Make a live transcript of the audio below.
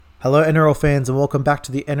Hello NRL fans and welcome back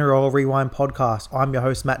to the NRL Rewind podcast. I'm your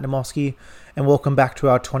host Matt Namoski and welcome back to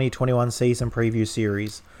our 2021 season preview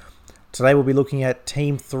series. Today we'll be looking at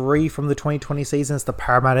Team 3 from the 2020 season, it's the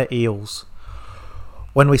Parramatta Eels.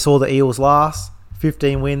 When we saw the Eels last,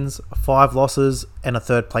 15 wins, 5 losses and a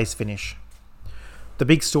third place finish. The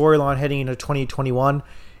big storyline heading into 2021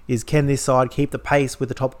 is, can this side keep the pace with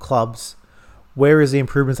the top clubs? Where is the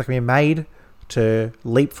improvements that can be made to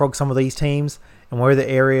leapfrog some of these teams? And where are the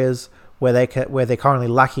areas where they're currently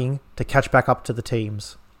lacking to catch back up to the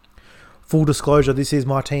teams? Full disclosure, this is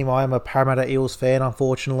my team. I am a Parramatta Eels fan,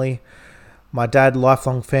 unfortunately. My dad,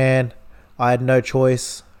 lifelong fan. I had no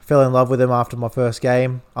choice. Fell in love with him after my first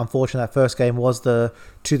game. Unfortunately, that first game was the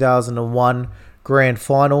 2001 Grand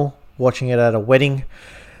Final, watching it at a wedding.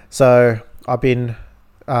 So I've been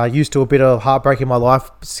used to a bit of heartbreak in my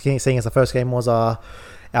life, seeing as the first game was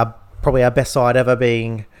probably our best side ever,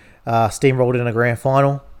 being steamrolled in a grand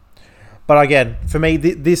final. But again, for me,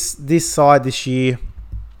 this side this year,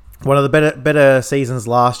 one of the better seasons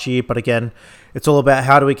last year. But again, it's all about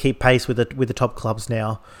how do we keep pace with the top clubs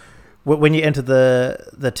now. When you enter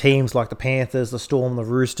the teams like the Panthers, the Storm, the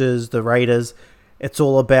Roosters, the Raiders, it's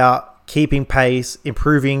all about keeping pace,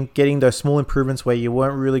 improving, getting those small improvements where you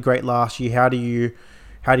weren't really great last year. How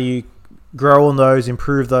do you grow on those,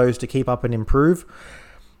 improve those to keep up and improve?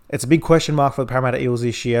 It's a big question mark for the Parramatta Eels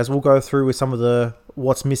this year. As we'll go through with some of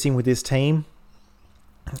what's missing with this team,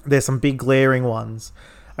 there's some big glaring ones.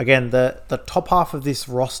 Again, the top half of this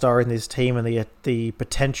roster in this team and the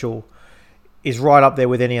potential is right up there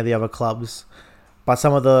with any of the other clubs. But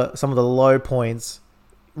some of the low points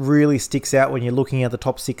really sticks out when you're looking at the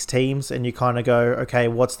top 6 teams and you kind of go, okay,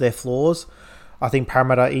 what's their flaws? I think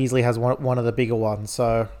Parramatta easily has one of the bigger ones.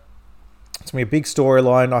 So it's going to be a big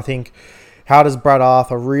storyline, I think. How does Brad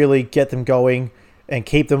Arthur really get them going and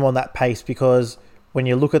keep them on that pace? Because when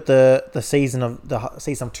you look at the season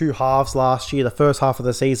of 2 halves last year, the first half of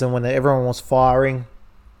the season when everyone was firing,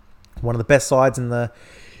 one of the best sides in the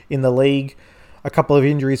league, a couple of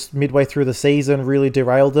injuries midway through the season really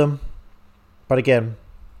derailed them. But again,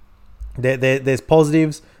 there's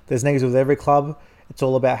positives, there's negatives with every club. It's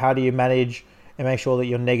all about how do you manage and make sure that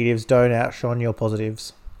your negatives don't outshine your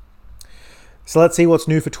positives. So let's see what's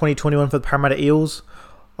new for 2021 for the Parramatta Eels.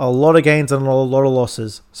 A lot of gains and a lot of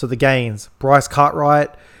losses. So the gains: Bryce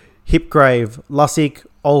Cartwright, Hipgrave, Lussick,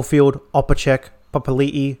 Oldfield, Opacek,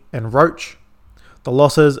 Papali'i, and Roach. The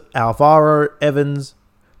losses: Alvaro, Evans,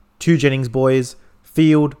 2 Jennings boys,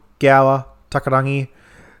 Field, Gower, Takarangi,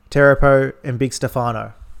 Terapo, and Big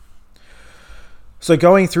Stefano. So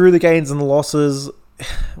going through the gains and the losses,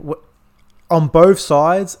 on both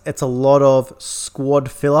sides, it's a lot of squad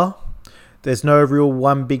filler. There's no real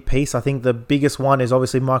one big piece. I think the biggest one is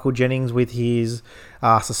obviously Michael Jennings with his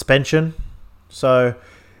suspension. So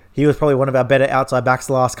he was probably one of our better outside backs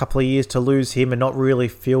the last couple of years. To lose him and not really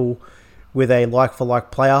fill with a like-for-like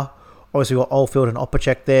player. Obviously we've got Oldfield and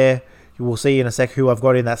Opacek there. You will see in a sec who I've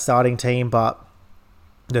got in that starting team, but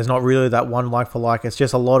there's not really that one like-for-like. It's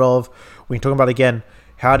just a lot of, when you're talking about, again,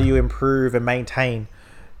 how do you improve and maintain?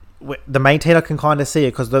 The maintainer can kind of see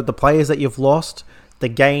it because the players that you've lost, the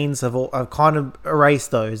gains have kind of erased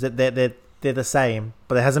those. They're the same,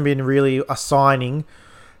 but there hasn't been really a signing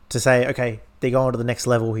to say, okay, they're going to the next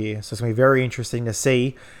level here. So it's going to be very interesting to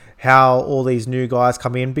see how all these new guys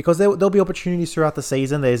come in, because there'll be opportunities throughout the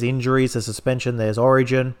season. There's injuries, there's suspension, there's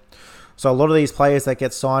origin. So a lot of these players that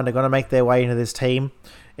get signed are going to make their way into this team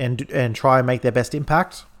and try and make their best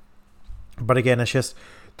impact. But again, it's just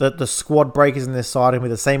the squad breakers in this side and with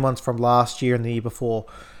the same ones from last year and the year before.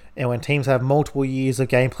 And when teams have multiple years of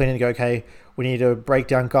game planning to go, okay, we need to break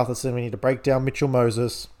down Gutherson, we need to break down Mitchell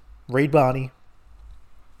Moses, Reed Barney.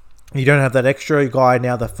 You don't have that extra guy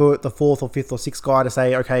now, the 4th or 5th or 6th guy to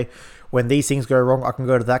say, okay, when these things go wrong, I can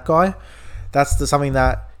go to that guy. That's something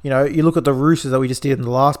that, you look at the Roosters that we just did in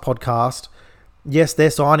the last podcast. Yes, their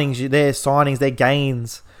signings, their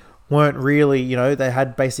gains weren't really, they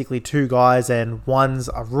had basically 2 guys and one's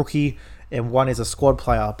a rookie and one is a squad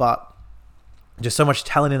player, but just so much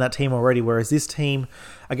talent in that team already, whereas this team,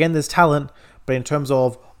 again, there's talent, but in terms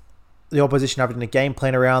of the opposition having a game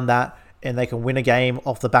plan around that and they can win a game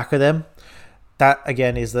off the back of them, that,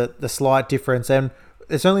 again, is the slight difference. And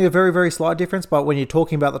it's only a very, very slight difference, but when you're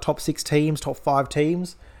talking about the top 6 teams, top 5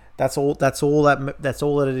 teams, that's all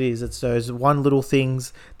that it is. It's those one little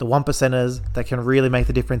things, the 1%ers, that can really make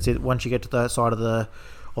the difference once you get to the side of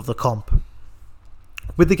the comp.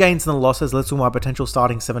 With the gains and the losses, let's look at my potential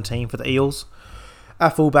starting 17 for the Eels.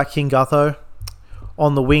 At fullback, King Gutho.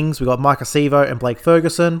 On the wings, we got Mike Acevo and Blake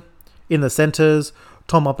Ferguson. In the centres,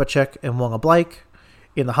 Tom Opacek and Wonga Blake.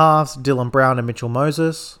 In the halves, Dylan Brown and Mitchell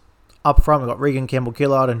Moses. Up front, we've got Regan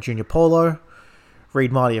Campbell-Gillard and Junior Paulo.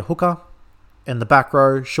 Reid Marty a hooker. In the back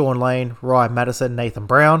row, Sean Lane, Ryan Madison, Nathan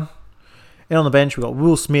Brown. And on the bench, we've got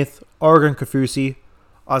Will Smith, Oregon Kafusi,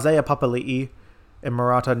 Isaiah Papali'i, and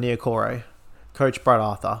Marata Niokore. Coach Brad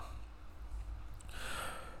Arthur.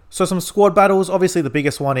 So some squad battles. Obviously, the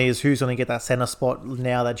biggest one is who's going to get that centre spot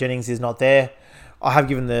now that Jennings is not there. I have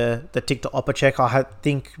given the tick to Opacek. I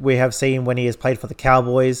think we have seen when he has played for the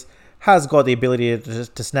Cowboys, has got the ability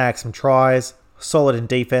to snag some tries, solid in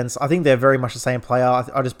defense. I think they're very much the same player.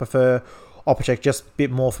 I just prefer Opacek just a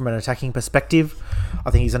bit more from an attacking perspective.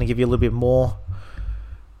 I think he's going to give you a little bit more.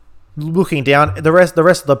 Looking down, the rest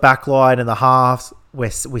of the back line and the halves, we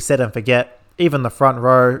set and forget. Even the front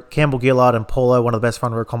row, Campbell-Gillard and Paulo, one of the best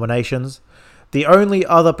front row combinations. The only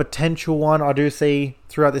other potential one I do see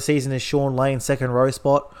throughout the season is Sean Lane's second row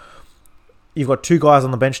spot. You've got two guys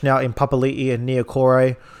on the bench now in Papali'i and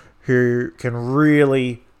Niokore who can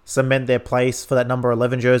really cement their place for that number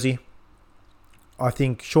 11 jersey. I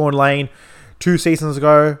think Sean Lane, 2 seasons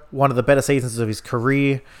ago, one of the better seasons of his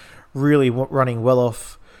career, really running well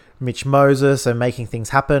off Mitch Moses and making things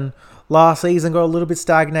happen. Last season got a little bit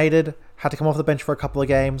stagnated, had to come off the bench for a couple of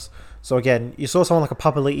games. So again, you saw someone like a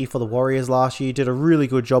Papali'i for the Warriors last year, did a really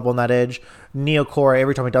good job on that edge. Niokore,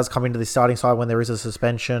 every time he does come into the starting side when there is a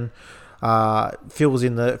suspension, fills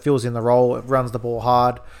in the role, runs the ball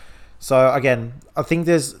hard. So again, I think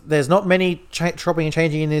there's not many chopping and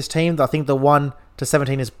changing in this team. I think the 1 to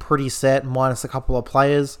 17 is pretty set, minus a couple of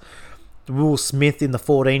players. Will Smith in the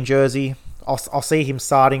 14 jersey, I'll see him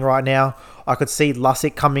starting right now. I could see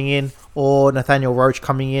Lussick coming in or Nathaniel Roach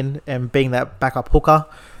coming in and being that backup hooker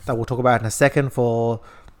that we'll talk about in a second for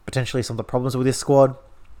potentially some of the problems with this squad.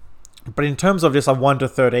 But in terms of just a 1 to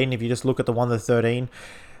 13, if you just look at the 1 to 13,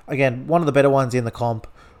 again, one of the better ones in the comp.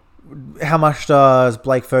 How much does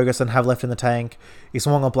Blake Ferguson have left in the tank? Is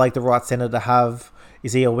Wonga Blake the right centre to have?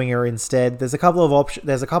 Is he a winger instead? There's a couple of options.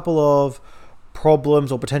 There's a couple of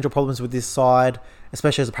problems or potential problems with this side,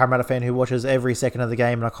 especially as a Parramatta fan who watches every second of the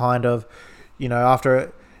game, and I kind of,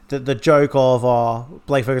 after the joke of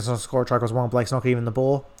Blake Ferguson scored a try because Blake's not giving the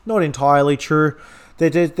ball. Not entirely true.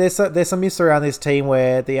 There's some myths around this team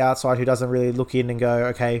where the outside who doesn't really look in and go,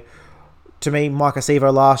 okay, to me, Mike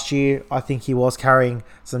Acevo last year, I think he was carrying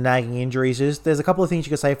some nagging injuries. There's a couple of things you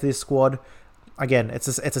can say for this squad. Again, it's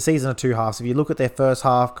a season of 2 halves. If you look at their first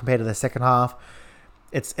half compared to their second half,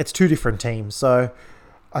 it's 2 different teams. So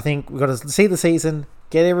I think we've got to see the season,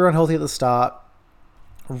 get everyone healthy at the start,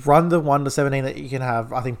 run the 1 to 17 that you can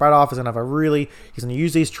have. I think Brad Arthur's going to have he's going to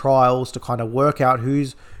use these trials to kind of work out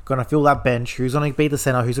who's going to fill that bench, who's going to be the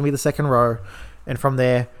centre, who's going to be the second row. And from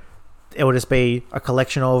there, it will just be a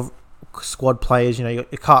collection of squad players. Your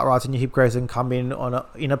Cartwrights and your Hipgraves can come in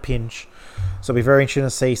in a pinch. So it'll be very interesting to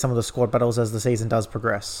see some of the squad battles as the season does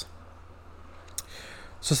progress.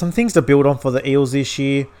 So some things to build on for the Eels this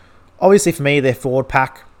year. Obviously for me, their forward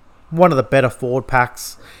pack, one of the better forward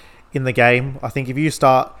packs in the game. I think if you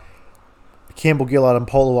start Campbell-Gillard and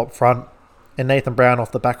Paulo up front and Nathan Brown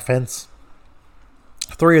off the back fence,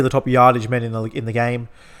 3 of the top yardage men in the game.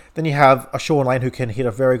 Then you have a Sean Lane who can hit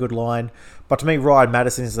a very good line. But to me, Ryan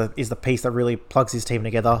Madison is the piece that really plugs his team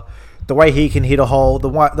together. The way he can hit a hole, the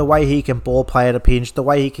way he can ball play at a pinch, the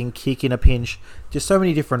way he can kick in a pinch. Just so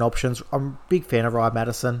many different options. I'm a big fan of Ryan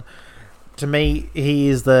Madison. To me, he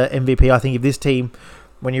is the MVP. I think if this team,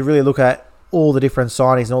 when you really look at all the different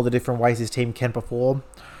signings and all the different ways this team can perform,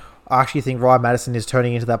 I actually think Ryan Madison is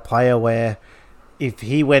turning into that player where if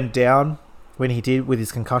he went down when he did with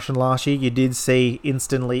his concussion last year, you did see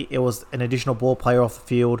instantly it was an additional ball player off the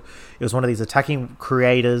field. It was one of these attacking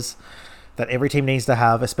creators that every team needs to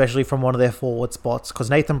have, especially from one of their forward spots.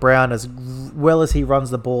 Because Nathan Brown, as well as he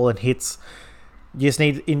runs the ball and hits, you just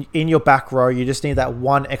need, in your back row, you just need that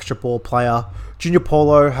one extra ball player. Junior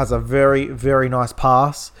Paulo has a very, very nice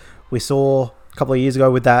pass. We saw a couple of years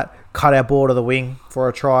ago with that cut-out ball to the wing for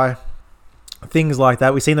a try. Things like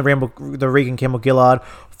that. We've seen the Regan Campbell-Gillard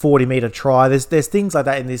 40-meter try. There's things like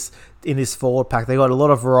that in this forward pack. They got a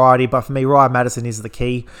lot of variety, but for me, Ryan Madison is the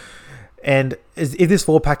key. And if this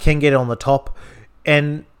forward pack can get it on the top,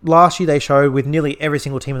 and last year they showed with nearly every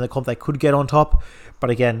single team in the comp they could get on top.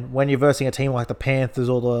 But again, when you're versing a team like the Panthers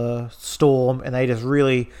or the Storm, and they just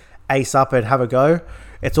really ace up and have a go,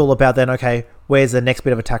 it's all about then, okay, where's the next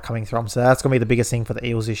bit of attack coming from? So that's going to be the biggest thing for the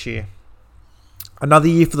Eels this year. Another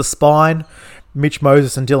year for the spine. Mitch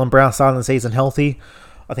Moses and Dylan Brown starting the season healthy.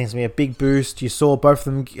 I think it's going to be a big boost. You saw both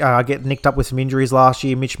of them get nicked up with some injuries last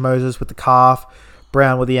year. Mitch Moses with the calf,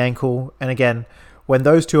 Brown with the ankle. And again, when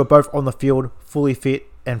those two are both on the field, fully fit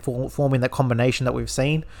and forming that combination that we've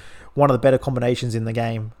seen, one of the better combinations in the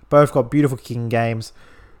game. Both got beautiful kicking games.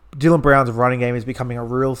 Dylan Brown's running game is becoming a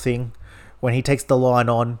real thing. When he takes the line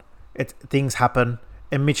on, things happen.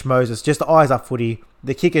 And Mitch Moses, just the eyes up footy,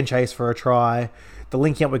 the kick and chase for a try, the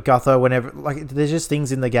linking up with Gutho whenever, like, there's just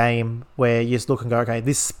things in the game where you just look and go, okay,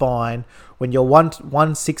 this spine, when you're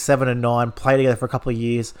 1, 6, 7, and 9, play together for a couple of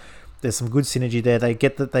years, there's some good synergy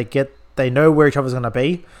there. They know where each other's going to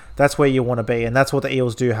be. That's where you want to be, and that's what the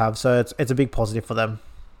Eels do have. So it's a big positive for them.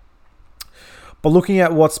 But looking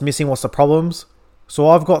at what's missing, what's the problems? So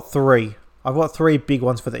I've got three. I've got three big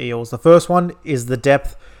ones for the Eels. The first one is the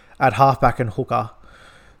depth at halfback and hooker.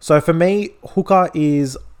 So for me, hooker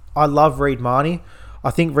is, I love Reid Marnie. I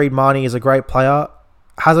think Reid Marnie is a great player.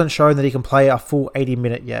 Hasn't shown that he can play a full 80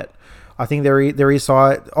 minute yet. I think there is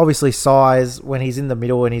size, obviously size when he's in the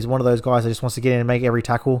middle, and he's one of those guys that just wants to get in and make every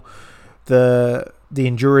tackle. The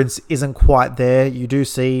endurance isn't quite there. You do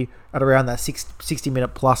see at around that 60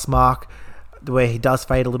 minute plus mark where he does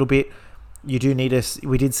fade a little bit. You do need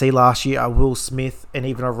we did see last year a Will Smith and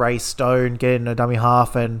even a Ray Stone get in a dummy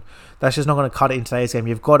half, and that's just not going to cut it in today's game.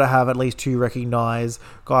 You've got to have at least two recognised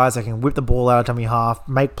guys that can whip the ball out of dummy half,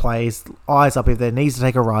 make plays, eyes up if there needs to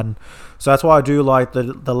take a run. So that's why I do like the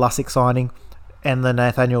Lussick signing and the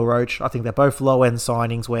Nathaniel Roach. I think they're both low-end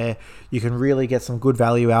signings where you can really get some good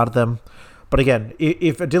value out of them. But again,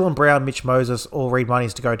 if Dylan Brown, Mitch Moses, or Reid Marnie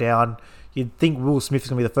is to go down, you'd think Will Smith is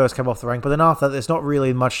going to be the first came off the rank. But then after that, there's not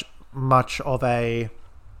really much of a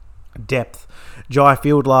depth. Jai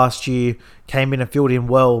Field last year came in and filled in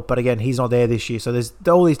well, but again, he's not there this year. So there's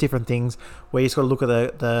all these different things where you just got to look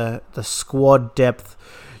at the squad depth.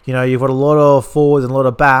 You know, you've got a lot of forwards and a lot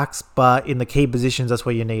of backs, but in the key positions, that's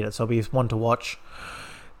where you need it. So it'll be one to watch.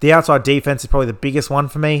 The outside defense is probably the biggest one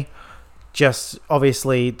for me. Just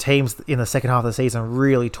obviously teams in the second half of the season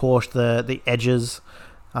really torched the edges,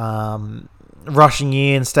 rushing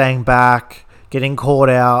in, staying back, getting caught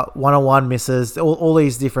out, one-on-one misses, all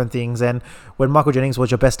these different things. And when Michael Jennings was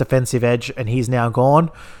your best defensive edge and he's now gone,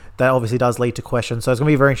 that obviously does lead to questions. So it's going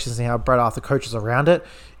to be very interesting how Brad Arthur coaches around it.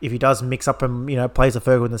 If he does mix up and, plays a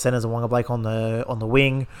Fergal in the centres and Wonga Blake on the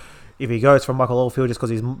wing, if he goes from Michael Oldfield just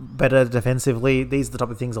because he's better defensively, these are the type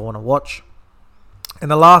of things I want to watch. And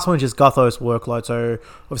the last one is just Gutho's workload. So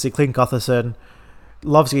obviously Clint Gutherson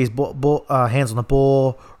loves to get his hands on the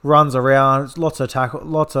ball, runs around, lots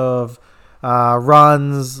of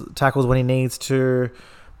runs, tackles when he needs to.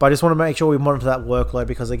 But I just want to make sure we monitor that workload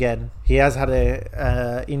because, again, he has had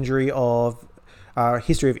a history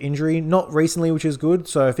of injury, not recently, which is good.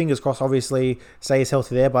 So fingers crossed, obviously, stays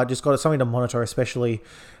healthy there. But just got something to monitor, especially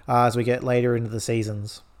as we get later into the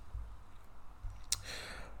seasons.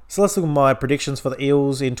 So let's look at my predictions for the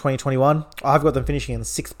Eels in 2021. I've got them finishing in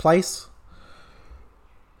 6th place.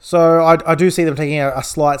 So I do see them taking a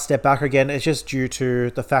slight step back again. It's just due to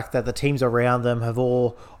the fact that the teams around them have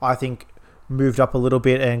all, I think, moved up a little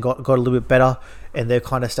bit and got a little bit better, and they've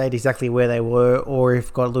kind of stayed exactly where they were, or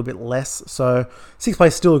if got a little bit less. So 6th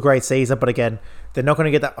place is still a great season, but again, they're not going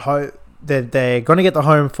to get that home. They're going to get the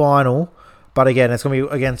home final, but again, it's going to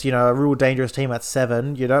be against a real dangerous team at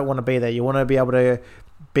 7. You don't want to be there. You want to be able to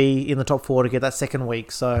be in the top 4 to get that second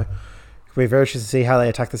week. So it'll be very interesting to see how they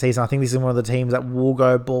attack the season. I think this is one of the teams that will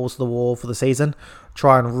go balls to the wall for the season,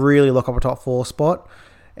 try and really lock up a top 4 spot,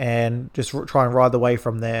 and just try and ride the way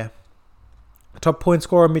from there. Top point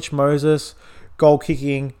scorer, Mitch Moses. Goal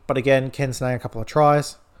kicking, but again, Ken snag a couple of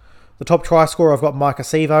tries. The top try scorer, I've got Micah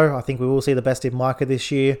Sevo. I think we will see the best in Micah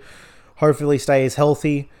this year. Hopefully stays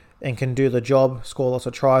healthy and can do the job, score lots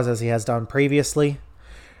of tries as he has done previously.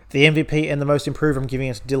 The MVP and the most improved, I'm giving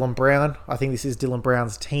it to Dylan Brown. I think this is Dylan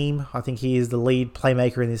Brown's team. I think he is the lead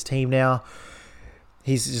playmaker in this team now.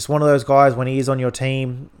 He's just one of those guys, when he is on your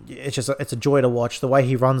team, it's a joy to watch. The way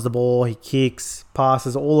he runs the ball, he kicks,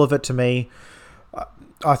 passes, all of it to me.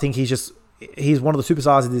 I think he's one of the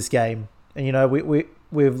superstars of this game. And,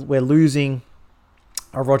 we're losing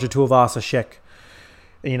a Roger Tuivasa-Sheck.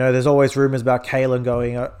 And, there's always rumours about Kalen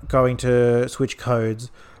going to switch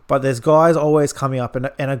codes. But there's guys always coming up.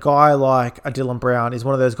 And a guy like a Dylan Brown is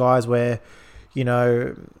one of those guys where,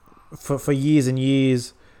 for years and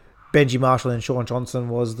years, Benji Marshall and Sean Johnson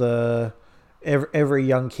was every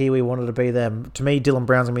young Kiwi wanted to be them. To me, Dylan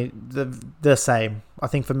Brown's going to be the same. I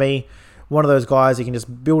think for me, one of those guys you can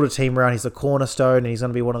just build a team around. He's a cornerstone, and he's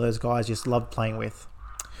going to be one of those guys you just love playing with.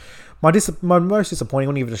 My most disappointing,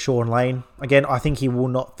 I'm going to give it to Sean Lane. Again, I think he will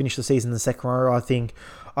not finish the season in the second row. I think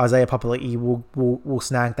Isaiah Papali'i will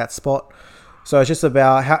snag that spot. So it's just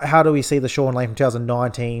about how do we see the Sean Lane from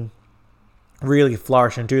 2019 really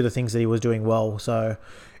flourish and do the things that he was doing well. So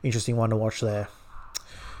interesting one to watch there.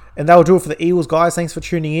 And that will do it for the Eels, guys. Thanks for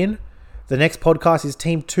tuning in. The next podcast is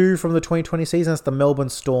Team 2 from the 2020 season. It's the Melbourne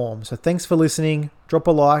Storm. So thanks for listening. Drop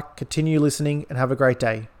a like, continue listening, and have a great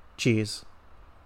day. Cheers.